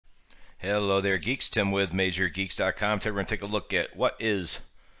Hello there, geeks. Tim with MajorGeeks.com. Today we're going to take a look at what is,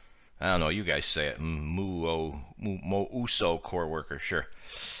 I don't know, you guys say it, MoUSOCoreWorker, sure.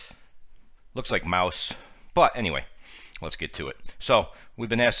 Looks like mouse, but anyway, let's get to it. So, we've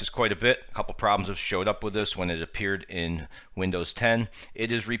been asked this quite a bit. A couple problems have showed up with this when it appeared in Windows 10.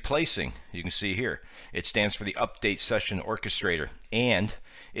 It is replacing, you can see here, it stands for the Update Session Orchestrator, and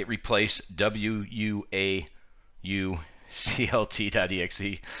it replaced WUAUCLT.exe,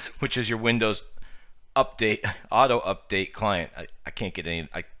 which is your Windows update auto update client. I can't get any.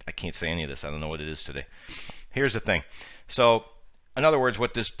 I can't say any of this. I don't know what it is today. Here's the thing. So, in other words,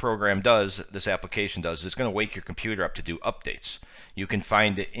 what this program does, this application does, is it's going to wake your computer up to do updates. You can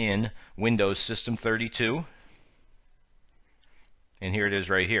find it in Windows System 32, and here it is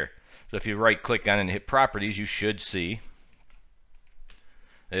right here. So if you right-click on it and hit Properties, you should see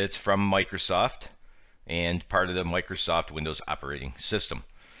it's from Microsoft and part of the Microsoft Windows operating system.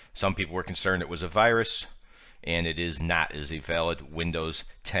 Some people were concerned it was a virus, and it is not. It is a valid Windows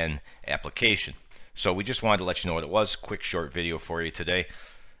 10 application. So we just wanted to let you know what it was. Quick short video for you today.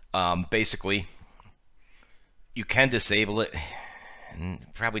 Basically, you can disable it,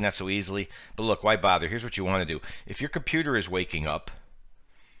 probably not so easily, but look, why bother? Here's what you want to do. If your computer is waking up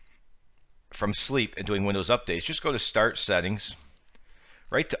from sleep and doing Windows updates, just go to Start Settings,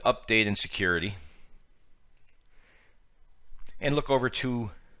 right to Update and Security, and look over to,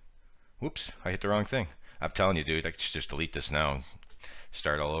 whoops, I hit the wrong thing. I'm telling you, dude, I could just delete this now and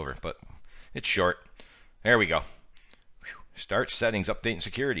start all over, but it's short. There we go. Start Settings, Update and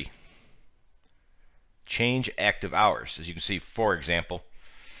Security. Change active hours. As you can see, for example,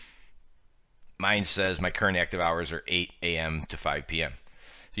 mine says my current active hours are 8 a.m. to 5 p.m.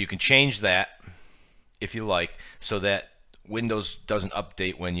 So you can change that if you like, so that Windows doesn't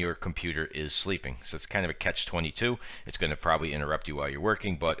update when your computer is sleeping. So it's kind of a catch-22. It's going to probably interrupt you while you're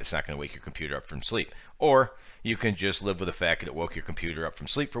working, but it's not going to wake your computer up from sleep. Or you can just live with the fact that it woke your computer up from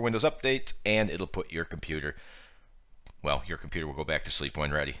sleep for Windows update, and it'll put your computer, well, your computer will go back to sleep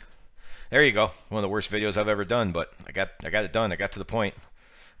when ready. There you go. One of the worst videos I've ever done, but I got it done. I got to the point.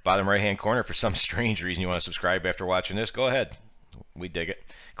 Bottom right-hand corner, for some strange reason you want to subscribe after watching this, go ahead. We dig it.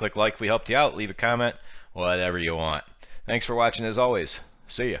 Click like if we helped you out. Leave a comment. Whatever you want. Thanks for watching as always.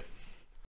 See ya.